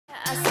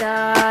I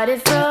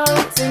started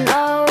floating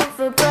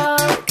over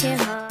broken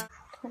hearts.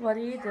 What are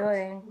you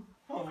doing?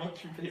 I'm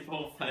watching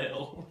people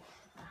fail.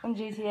 On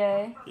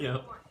GTA?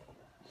 Yep.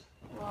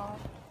 Wow.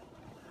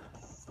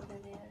 Good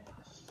idea.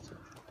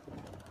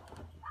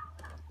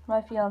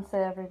 My fiance,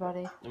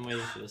 everybody. I'm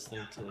waiting for this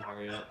thing to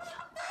hurry up.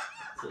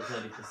 It's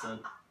at 30%.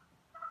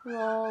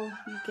 Lol,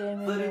 you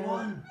gaming.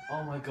 31!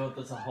 Oh my god,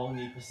 that's a whole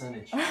new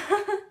percentage.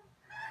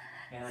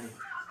 And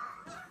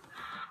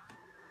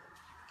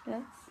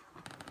yes?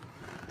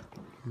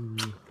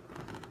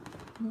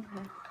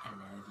 Okay.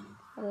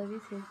 I love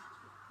you too.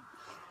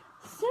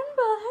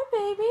 Simba,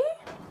 hey baby!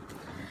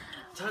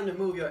 time to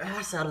move your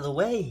ass out of the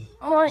way.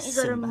 Why don't you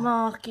go to Simba.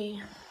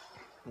 Marky?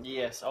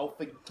 Yes, I'll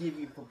forgive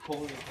you for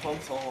pulling the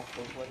console off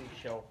the bloody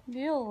shelf.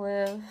 You'll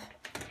live.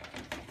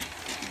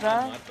 I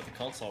Bye. might, but the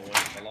console won't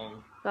for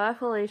long. Bye,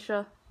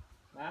 Felicia.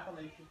 Bye,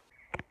 Felicia.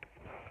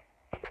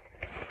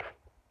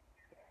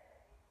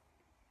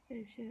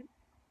 Oh shit.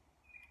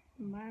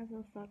 Might as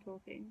well start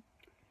talking.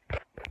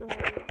 So,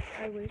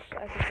 I wish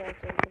I could start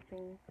doing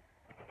something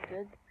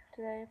good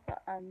today,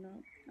 but I'm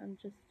not. I'm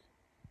just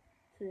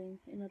sitting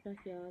in my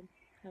backyard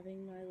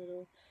having my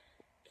little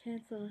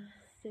cancer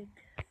stick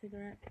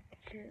cigarette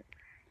shit.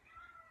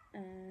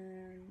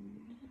 And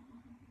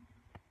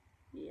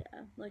yeah,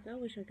 like I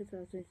wish I could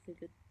start doing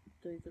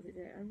something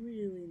today. I'm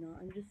really not.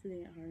 I'm just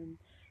sitting at home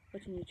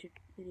watching YouTube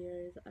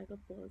videos. I got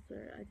bored, so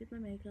I did my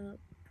makeup,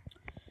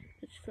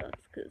 which sucks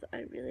because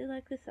I really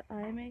like this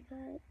eye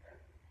makeup.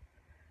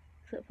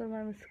 Except for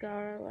my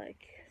mascara, like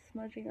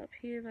smudging up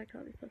here, but I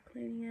can't be fucked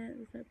cleaning it.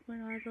 There's no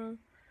point either.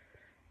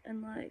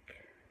 And like,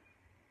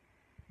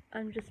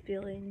 I'm just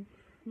feeling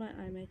my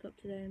eye makeup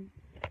today.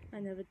 I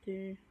never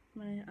do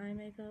my eye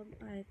makeup.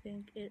 I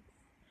think it's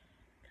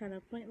kind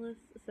of pointless.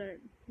 So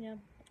yeah,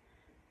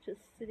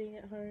 just sitting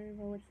at home.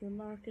 I went to the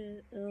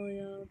market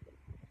earlier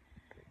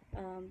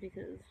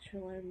because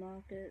Trello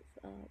markets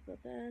are the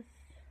best.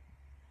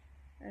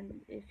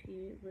 And if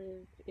you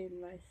live in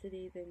my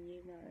city, then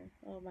you know,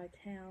 or my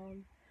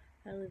town.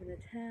 I live in a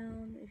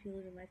town. If you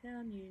live in my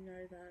town, you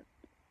know that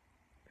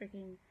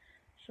freaking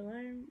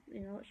Shalom,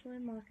 you know what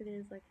Shalom Market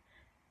is. Like,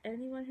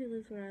 anyone who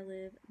lives where I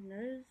live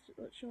knows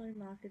what Shalom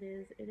Market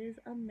is. It is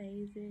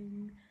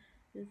amazing.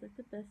 It is like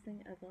the best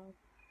thing ever.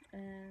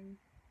 And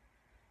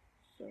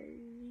so,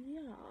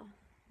 yeah,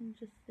 I'm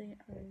just staying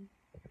at home.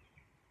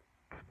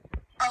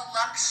 A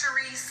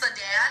luxury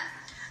sedan,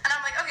 and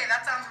I'm like, okay,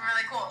 that sounds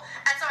really cool.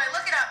 And so I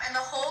look it up, and the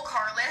whole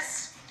car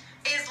list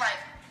is like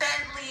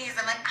Bentleys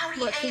and like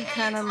Audi Watching A8s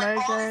Tana and like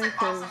all Mojo, these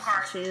like awesome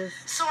cars. she is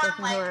So fucking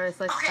I'm like, hilarious.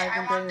 Like, okay, I've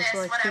been I doing want this this,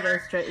 for like whatever. 2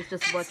 days straight, is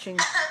just It's, watching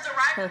the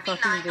ride her would be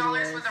fucking $9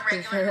 videos, with a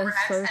because regular they are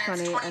price, so and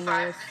funny it's and 25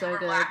 they're if you so were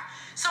good. black.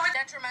 So it's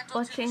detrimental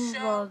Watching to the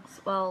show. vlogs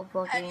while And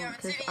vlogging, you haven't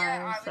because seen it yet,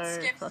 I'm I would so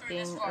skip through fucking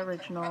this vlog.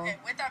 original, Okay,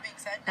 with that being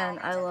said, now and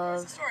I'm I gonna tell you love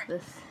guys the story.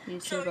 this So you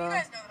YouTuber,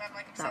 guys know that I'm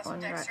like that obsessed one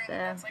with right Dexter, and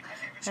there. that's like my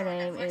favorite Her show on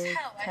name Netflix. is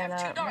Hell, I have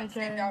Tana 2 dogs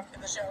named Mojo. after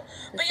the show.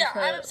 This But is yeah,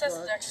 her I'm obsessed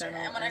with vlog Dexter, channel,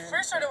 and when I and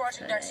first started that's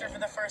watching her Dexter name.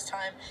 for the first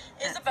time, That's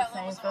the Isabella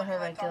same was for the one her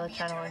who like got regular me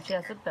channel, into and it. she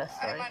has the best I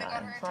story might have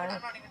got her times. into it, Like,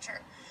 I'm not even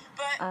sure.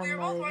 But I'm we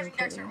were not both even watching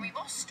Dexter, kidding. we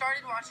both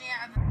started watching it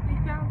at the We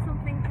found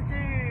something to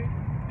do.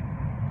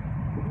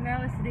 Now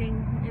we're sitting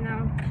in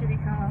our shitty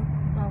car.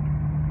 Well,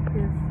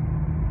 his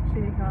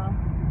shitty car.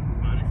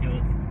 Minus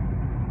yours.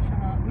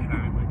 Shut up.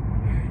 Apparently.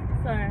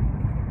 So,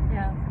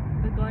 yeah,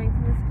 we're going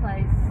to this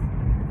place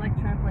with like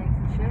trampolines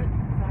and shit.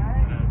 Is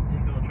that right?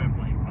 Indoor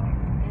trampoline park.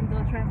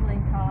 Indoor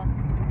trampoline park.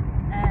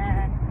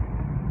 And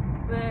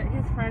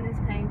his friend is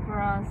paying for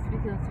us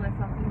because we're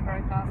fucking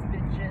broke ass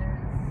bitches.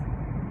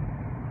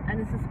 And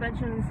the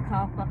suspension in this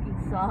car fucking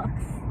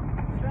sucks.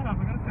 Shut up,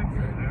 I'm gonna fix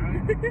it, alright?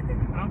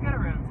 And I'll get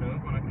around to it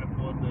when I can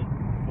afford the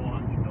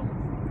 $400.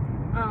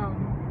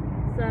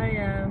 So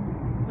yeah,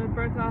 we're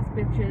broke ass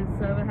bitches,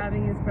 so we're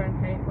having his friend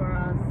pay for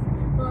us.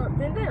 Well,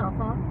 didn't they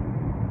offer?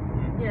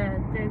 Yeah,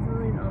 James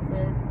really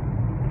offered.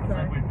 I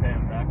said we'd pay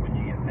him back when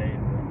you get paid,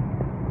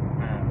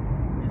 but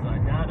he's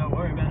like, nah, don't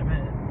worry about it,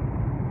 man.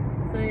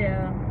 So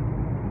yeah.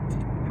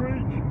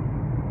 Preach!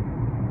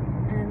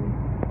 And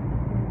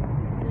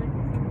did I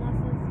get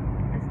sunglasses?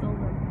 I stole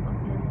them. Fuck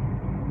you.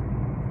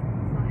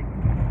 It's like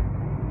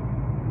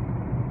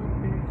look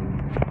bougie.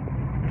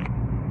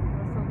 I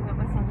was talking about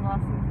my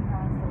sunglasses and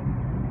how I stole them.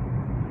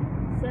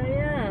 So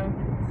yeah.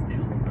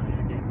 Steal them, honey,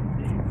 I gave them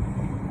to you.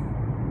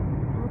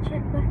 I'll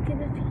check back in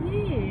a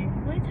few,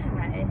 won't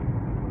I?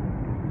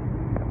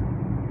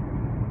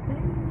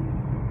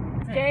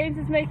 James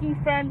is making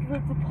friends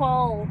with the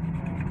pole.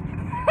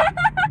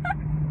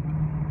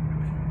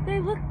 They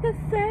look the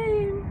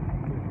same.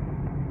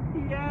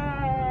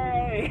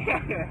 Yay!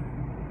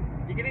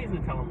 You can easily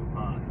tell them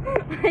apart.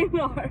 I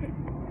know.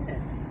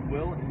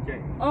 Will and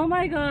James. Oh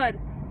my god.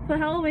 For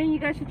Halloween, you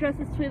guys should dress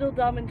as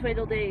Tweedledum and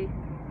Tweedledee.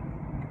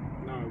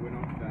 No, we're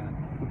not that.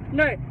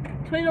 No,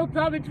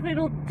 Tweedledum and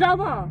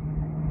Tweedledummer.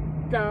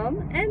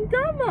 Dumb and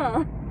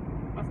dumber.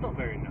 That's not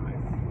very nice.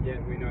 Yeah,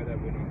 we know that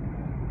we're not.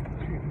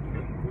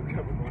 We'll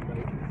cover one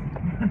basis.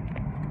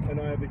 And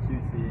I have a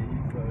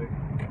QCE, so.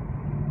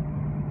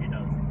 He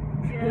does.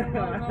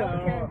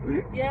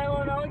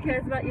 Well, no one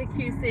cares about your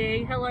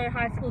QC. Hello,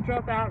 high school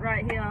dropout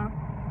right here.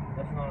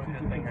 That's not a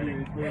good thing,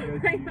 honey.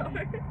 I know.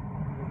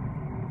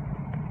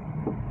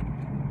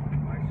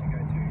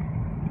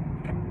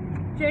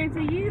 James,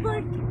 are you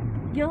like,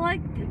 you're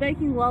like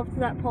making love to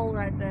that pole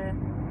right there.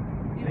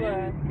 You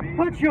were.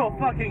 Put your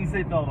fucking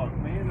seatbelt on.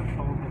 Me and the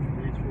pole have a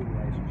mutual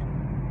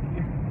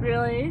relationship.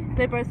 Really?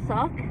 They both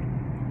suck? The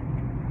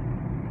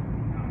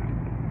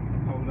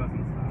pole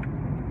doesn't suck.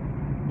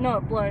 No,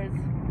 it blows.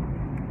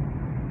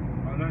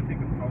 I don't think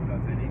the pole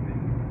does anything.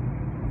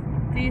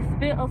 Do you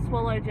spit or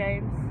swallow,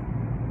 James?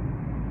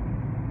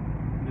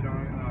 You know,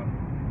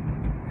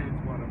 depends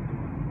what I'm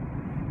doing.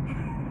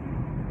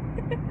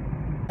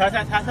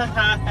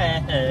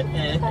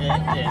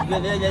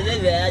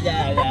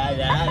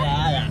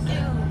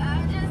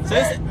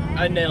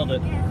 I nailed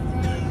it.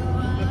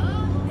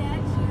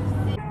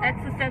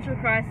 Existential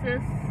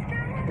crisis.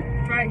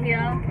 Right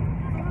here.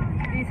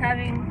 He's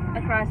having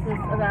a crisis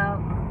about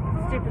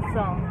stupid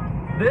song.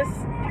 This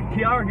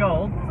Kiara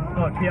Gold,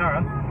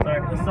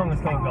 sorry, this song is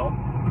called Gold.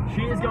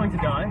 She is going to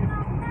die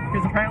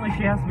because apparently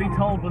she has to be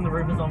told when the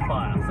roof is on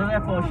fire. So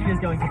therefore, she is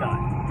going to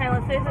die. Hey,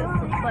 let's see if it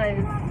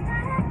plays.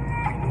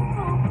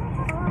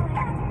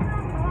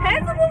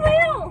 Hands on the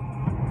wheel!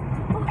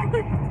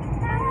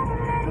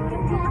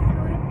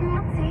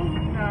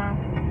 Nah.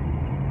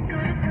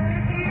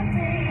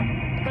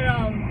 But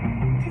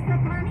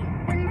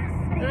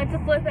and it's a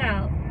flip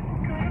out.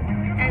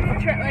 And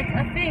it's like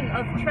a thing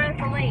of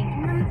trampoline.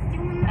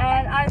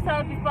 And I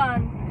thought it'd be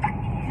fun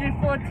to do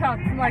 4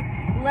 tucks and like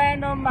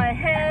land on my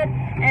head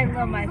and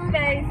on my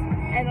face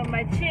and on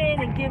my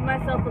chin and give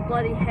myself a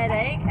bloody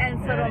headache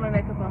and set all my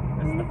makeup off.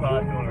 This is the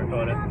part if you want to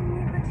record it.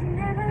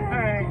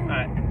 Alright.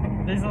 Alright,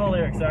 these are the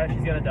lyrics, alright?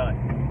 She's gonna die.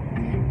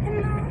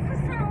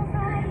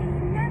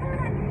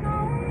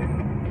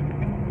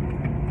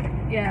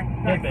 Yeah,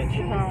 Dead that's bitch.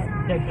 the part.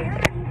 Dead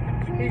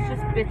bitch. He's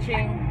just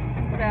bitching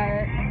about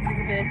it. She's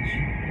a bitch.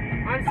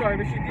 I'm sorry,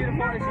 but she's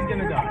beautiful and she's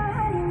gonna die.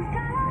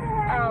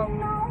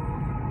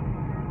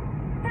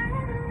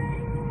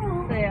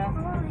 So yeah.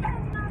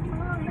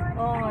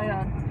 Oh my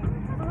god.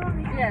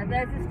 Yeah,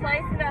 there's this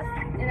place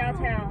in our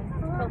town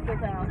called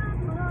Flip Out.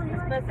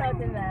 It's the first time I've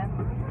been there.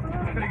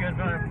 Pretty good,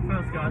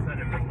 first guys I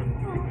did Brisbane.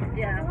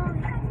 Yeah.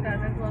 No,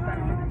 there's a lot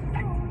better.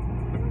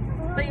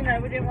 But you know,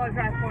 we didn't want to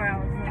drive 4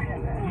 hours to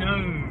get there. No,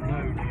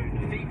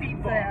 dude.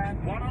 So yeah.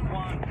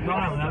 One-on-one. No,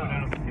 that was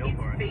a skill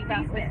for it.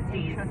 That was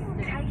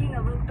interesting. Taking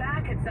a look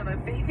back at some of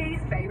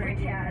Fifi's favourite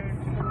chats.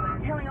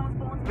 Kelly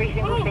Osbourne's every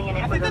single thing in it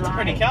I was think that's a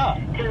pretty lie, car.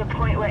 to the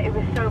point where it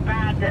was so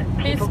bad that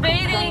He's people speeding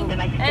complained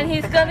and I and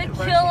he's think gonna the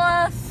kill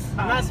guy us.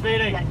 I'm not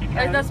speeding.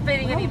 He's not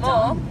speeding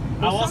anymore.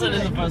 I wasn't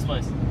in the first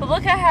place. But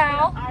look at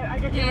how I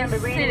just he's remember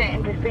reading it and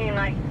sitting. just being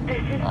like, this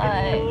is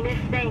Like, the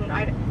meanest thing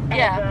I've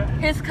Yeah, ever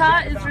his car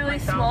read is about really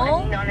myself, small.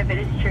 and none of it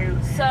is true.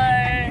 So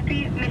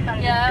Be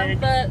misunderstood. yeah,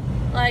 but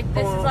like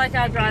this is like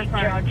our drive be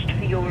home. judged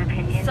for your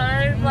opinion.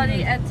 So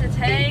bloody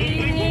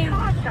entertaining.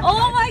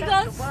 Oh my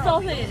god,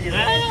 stop it.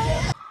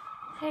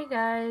 Hey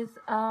guys,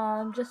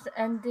 just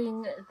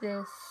ending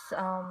this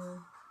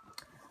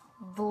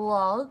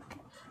vlog.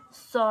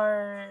 So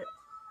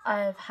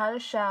I've had a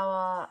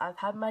shower, I've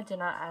had my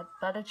dinner, I had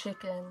butter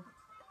chicken.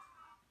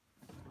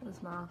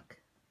 There's Mark.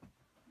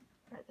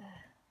 Right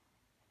there.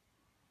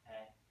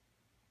 Hey,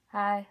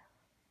 Hi.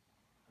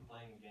 I'm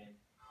playing a game.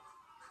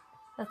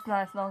 That's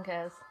nice, no one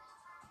cares.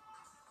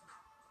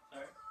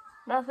 Sorry?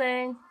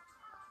 Nothing.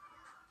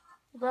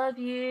 Love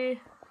you.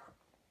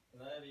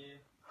 Love you.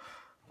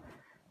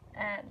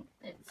 And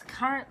it's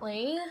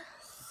currently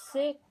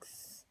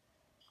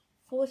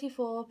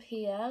 6:44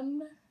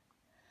 p.m.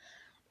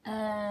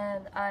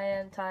 and I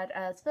am tired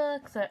as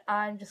fuck, so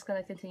I'm just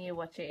gonna continue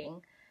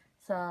watching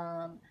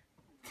some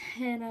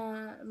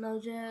Tana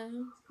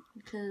Mojo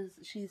because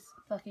she's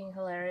fucking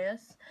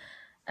hilarious,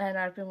 and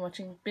I've been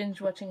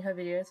binge watching her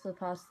videos for the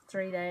past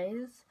 3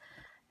 days,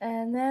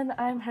 and then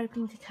I'm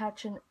hoping to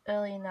catch an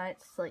early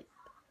night's sleep.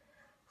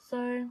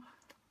 So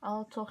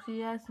I'll talk to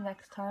you guys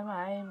next time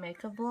I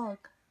make a vlog.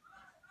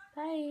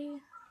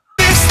 Bye.